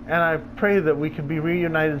 and I pray that we can be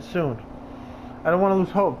reunited soon. I don't want to lose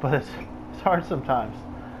hope, but it's hard sometimes.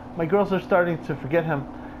 My girls are starting to forget him,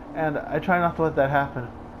 and I try not to let that happen.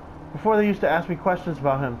 Before, they used to ask me questions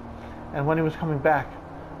about him, and when he was coming back.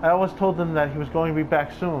 I always told them that he was going to be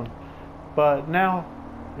back soon, but now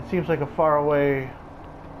it seems like a far away...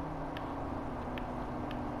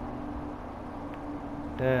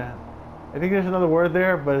 Yeah, I think there's another word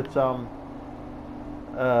there, but it's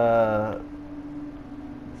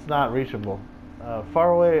not reachable.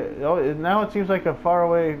 Far away. Oh, now it seems like a far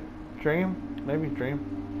away dream, maybe dream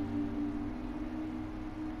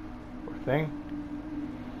or thing.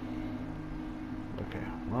 Okay,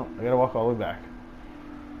 well, I gotta walk all the way back.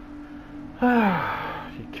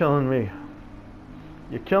 You're killing me.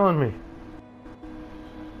 You're killing me.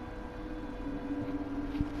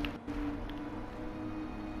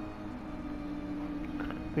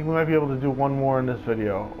 I think we might be able to do one more in this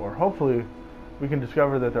video, or hopefully we can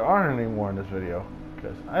discover that there aren't any more in this video,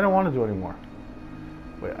 because I don't want to do any more.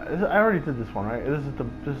 Wait, I already did this one, right? This is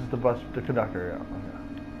the conductor. Yeah. Okay.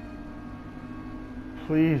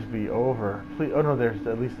 Please be over. Please. Oh no, there's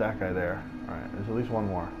at least that guy there. All right, there's at least one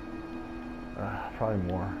more. Probably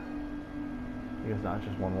more. I guess not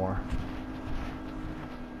just one more.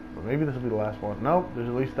 But maybe this will be the last one. Nope, there's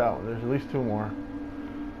at least that one. There's at least two more.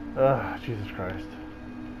 Jesus Christ.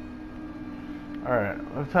 Alright,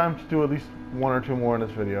 I have time to do at least one or two more in this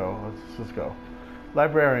video. Let's go.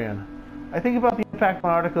 Librarian. I think about the impact my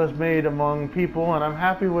article has made among people, and I'm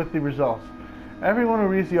happy with the results. Everyone who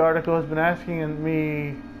reads the article has been asking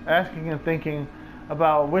and thinking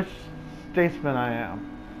about which statesman I am.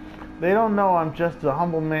 They don't know I'm just a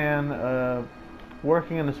humble man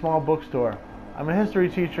working in a small bookstore. I'm a history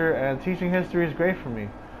teacher, and teaching history is great for me.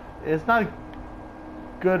 It's not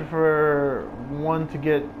good for one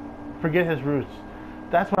to forget his roots.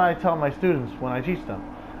 That's what I tell my students when I teach them.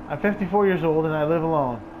 I'm 54 years old and I live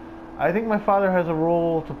alone. I think my father has a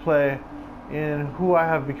role to play in who I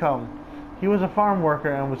have become. He was a farm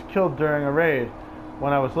worker and was killed during a raid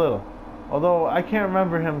when I was little. Although I can't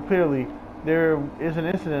remember him clearly, there is an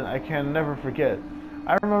incident I can never forget.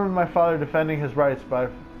 I remember my father defending his rights by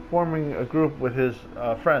forming a group with his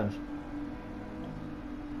friends.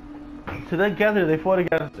 Together they fought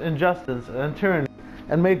against injustice and tyranny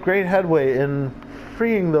and made great headway in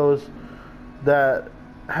freeing those that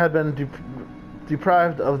had been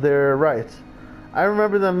deprived of their rights. I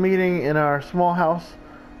remember them meeting in our small house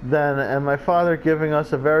then, and my father giving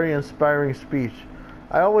us a very inspiring speech.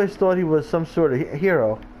 I always thought he was some sort of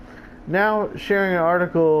hero. Now, sharing an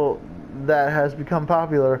article that has become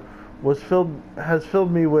popular has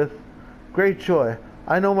filled me with great joy.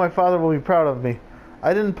 I know my father will be proud of me.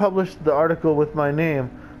 I didn't publish the article with my name,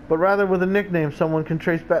 but rather with a nickname someone can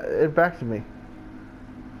trace it back to me.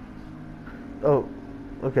 Oh,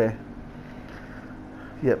 okay.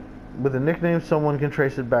 Yep, with a nickname someone can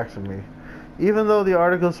trace it back to me. Even though the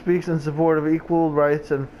article speaks in support of equal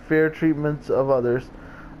rights and fair treatments of others,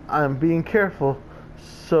 I am being careful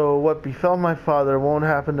so what befell my father won't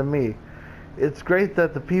happen to me. It's great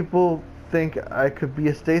that the people think I could be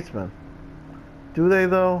a statesman. Do they,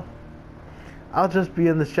 though? I'll just be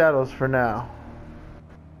in the shadows for now.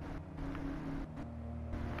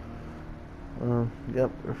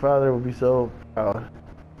 Yep, your father will be so proud.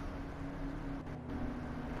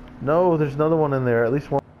 No, there's another one in there. At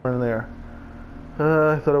least one in there.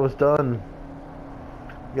 I thought I was done.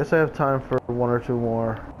 I guess I have time for one or two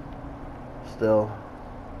more. Still.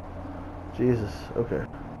 Jesus. Okay.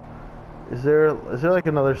 Is there like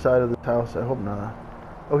another side of this house? I hope not.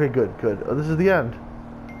 Okay, good. Oh, this is the end.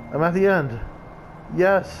 I'm at the end.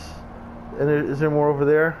 Yes. And is there more over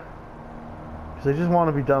there? Because I just want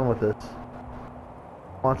to be done with this.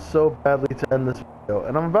 I want so badly to end this video,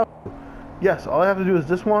 and I'm about to. Yes, all I have to do is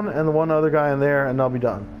this one and the one other guy in there, and I'll be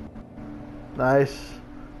done. Nice.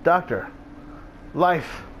 Doctor.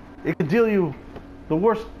 Life. It can deal you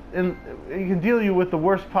with the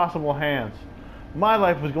worst possible hands. My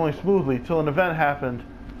life was going smoothly till an event happened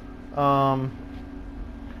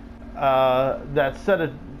that set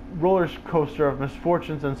a roller coaster of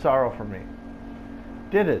misfortunes and sorrow for me.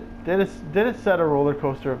 Did it set a roller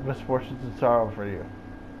coaster of misfortunes and sorrow for you?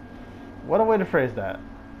 What a way to phrase that.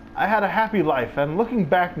 I had a happy life, and looking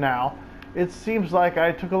back now, it seems like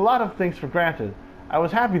I took a lot of things for granted. I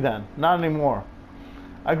was happy then, not anymore.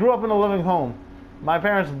 I grew up in a loving home. My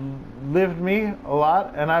parents lived me a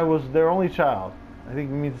lot, and I was their only child. I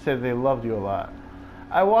think you mean to say that they loved you a lot.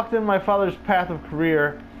 I walked in my father's path of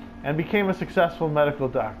career and became a successful medical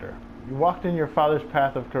doctor. You walked in your father's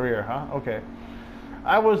path of career, huh? Okay.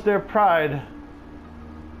 I was their pride.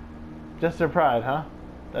 Just their pride, huh?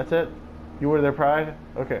 That's it? You were their pride?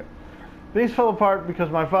 Okay. Things fell apart because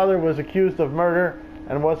my father was accused of murder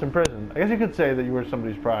and was imprisoned. I guess you could say that you were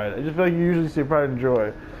somebody's pride. I just feel like you usually say pride and joy.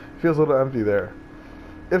 It feels a little empty there.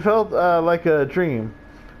 It felt like a dream.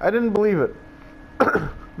 I didn't believe it.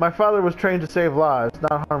 My father was trained to save lives,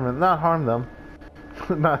 not harm them.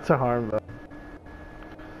 Not to harm them.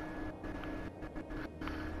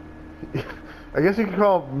 I guess you could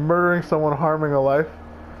call murdering someone harming a life.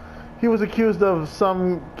 He was accused of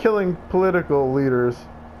killing political leaders.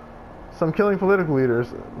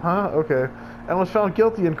 Huh? Okay. And was found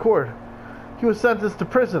guilty in court. He was sentenced to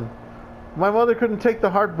prison. My mother couldn't take the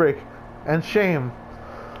heartbreak and shame.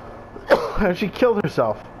 And she killed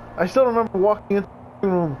herself. I still remember walking into the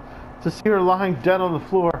room to see her lying dead on the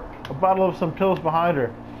floor, a bottle of some pills behind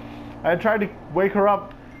her. I had tried to wake her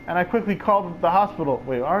up, and I quickly called the hospital.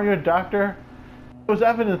 Wait, aren't you a doctor? It was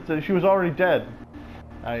evidence that she was already dead.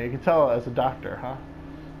 You can tell as a doctor, huh?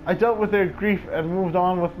 I dealt with their grief and moved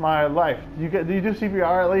on with my life. Did you do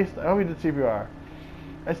CPR at least? I hope you did CPR.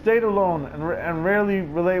 I stayed alone and rarely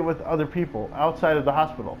relate with other people outside of the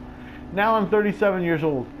hospital. Now I'm 37 years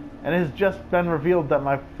old, and it has just been revealed that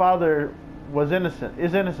my father is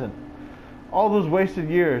innocent. All those wasted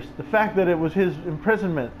years, the fact that it was his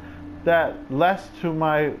imprisonment that led to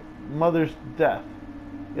my mother's death.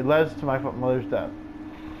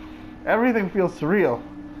 Everything feels surreal.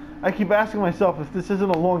 I keep asking myself if this isn't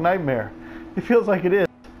a long nightmare. It feels like it is.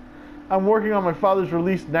 I'm working on my father's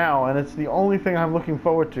release now, and it's the only thing I'm looking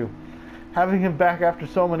forward to. Having him back after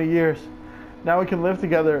so many years. Now we can live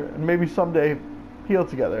together and maybe someday heal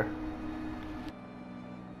together.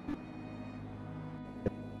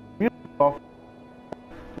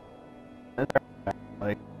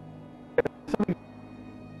 Like,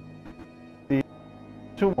 the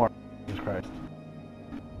two more. Jesus Christ.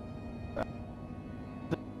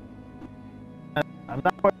 I'm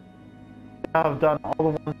not quite sure how I've done all the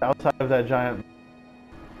ones outside of that giant.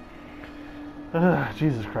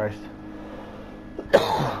 Jesus Christ.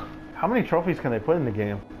 How many trophies can they put in the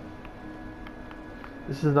game?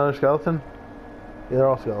 This is another skeleton? Yeah, they're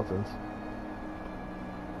all skeletons.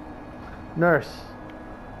 Nurse.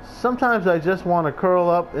 Sometimes I just want to curl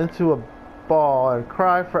up into a ball and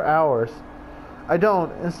cry for hours. I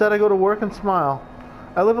don't. Instead, I go to work and smile.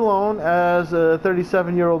 I live alone as a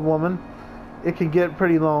 37-year-old woman. It can get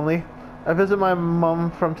pretty lonely. I visit my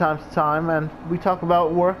mom from time to time, and we talk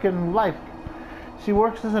about work and life. She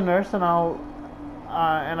works as a nurse, and I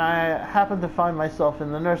happen to find myself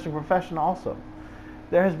in the nursing profession also.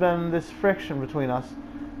 There has been this friction between us.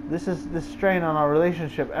 This strain on our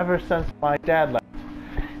relationship ever since my dad left.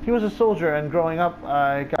 He was a soldier, and growing up,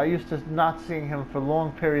 I got used to not seeing him for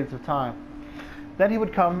long periods of time. Then he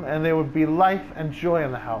would come, and there would be life and joy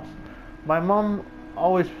in the house. My mom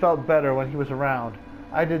always felt better when he was around.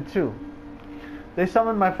 I did too. They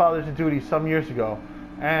summoned my father to duty some years ago,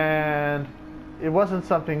 and it wasn't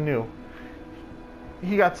something new.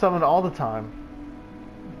 He got summoned all the time.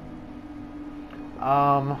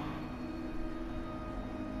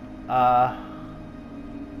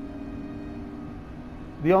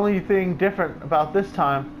 The only thing different about this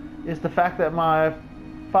time is the fact that my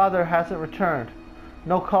father hasn't returned.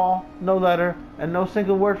 No call, no letter, and no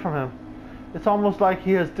single word from him. It's almost like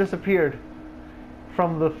he has disappeared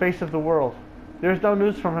from the face of the world. There's no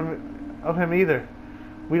news of him either.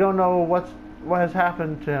 We don't know what has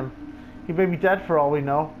happened to him. He may be dead for all we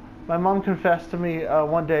know. My mom confessed to me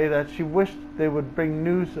one day that she wished they would bring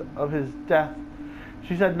news of his death.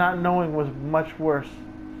 She said not knowing was much worse.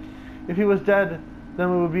 If he was dead,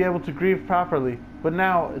 then we would be able to grieve properly. But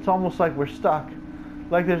now, it's almost like we're stuck.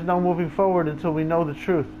 Like there's no moving forward until we know the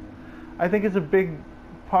truth. I think it's a big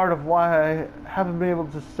part of why I haven't been able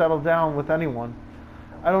to settle down with anyone.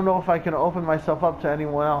 I don't know if I can open myself up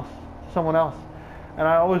to someone else. And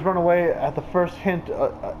I always run away at the first hint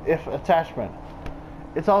if attachment.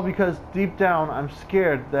 It's all because deep down I'm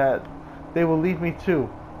scared that they will leave me too,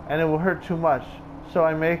 and it will hurt too much. So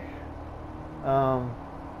I make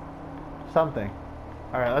something.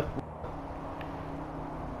 Alright,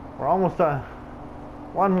 we're almost done.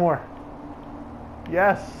 One more.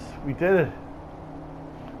 Yes, we did it.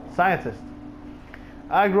 Scientist.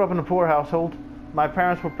 I grew up in a poor household. My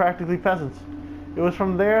parents were practically peasants. It was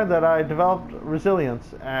from there that I developed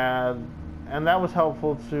resilience, and that was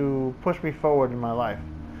helpful to push me forward in my life.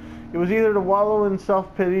 It was either to wallow in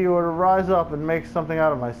self-pity or to rise up and make something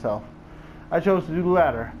out of myself. I chose to do the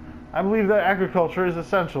latter. I believe that agriculture is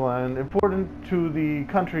essential and important to the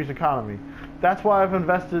country's economy. That's why I've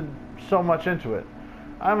invested so much into it.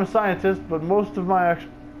 I'm a scientist, but most of my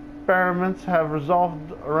experiments have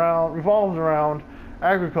revolved around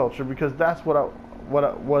agriculture because that's what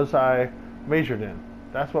I majored in.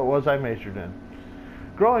 That's what I majored in.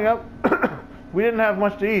 Growing up, we didn't have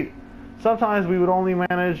much to eat. Sometimes we would only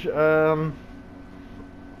manage to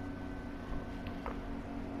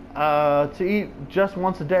eat just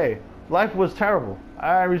once a day. Life was terrible.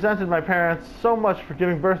 I resented my parents so much for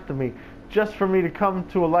giving birth to me, just for me to come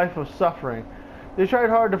to a life of suffering. They tried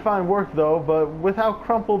hard to find work though, but with how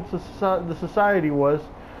crumpled the society was,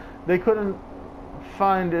 they couldn't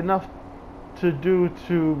find enough to do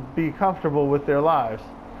to be comfortable with their lives.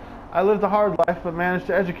 I lived a hard life but managed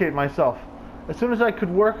to educate myself. As soon as I could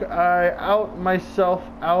work, I out myself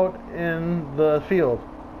out in the field.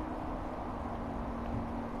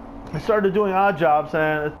 I started doing odd jobs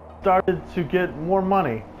and it started to get more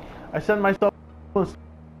money. I sent myself into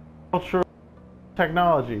agricultural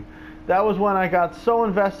technology. That was when I got so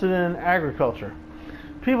invested in agriculture.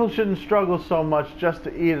 People shouldn't struggle so much just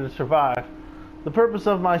to eat and survive. The purpose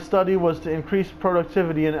of my study was to increase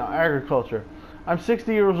productivity in agriculture. I'm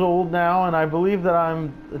 60 years old now and I believe that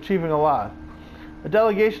I'm achieving a lot. A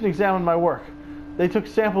delegation examined my work. They took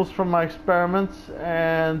samples from my experiments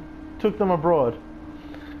and took them abroad.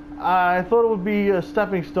 I thought it would be a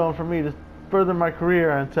stepping stone for me to further my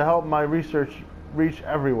career and to help my research reach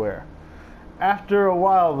everywhere. After a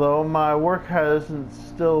while though, my work hasn't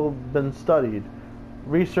still been studied,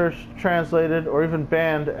 researched, translated, or even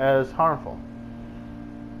banned as harmful.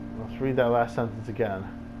 Let's read that last sentence again.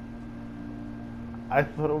 I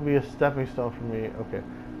thought it would be a stepping stone for me. Okay.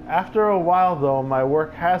 After a while though, my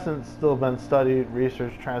work hasn't still been studied,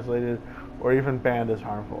 researched, translated, or even banned as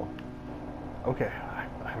harmful. Okay,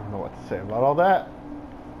 I don't know what to say about all that.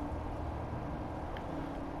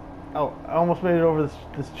 Oh, I almost made it over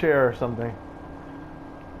this chair or something.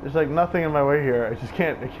 There's like nothing in my way here. I just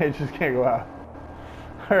can't go out.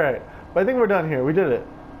 All right, but I think we're done here. We did it.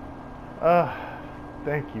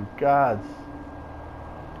 Thank you, gods.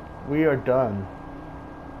 We are done.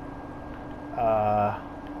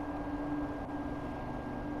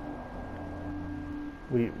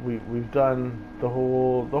 We've done the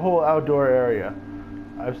whole outdoor area.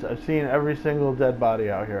 I've seen every single dead body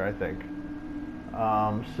out here, I think.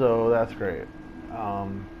 So that's great.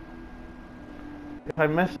 If I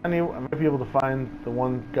miss any, I might be able to find the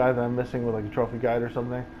one guy that I'm missing with like a trophy guide or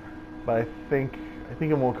something. But I think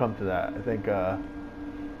it won't come to that. I think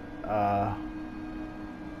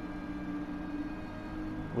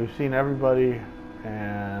we've seen everybody,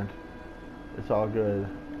 and it's all good.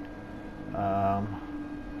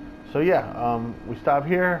 So yeah, we stop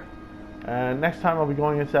here, and next time I'll be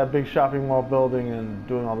going into that big shopping mall building and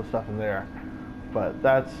doing all the stuff in there. But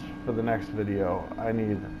that's for the next video. I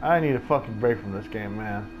need a fucking break from this game,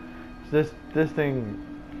 man. This thing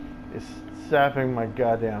is sapping my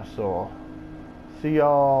goddamn soul. See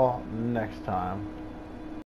y'all next time.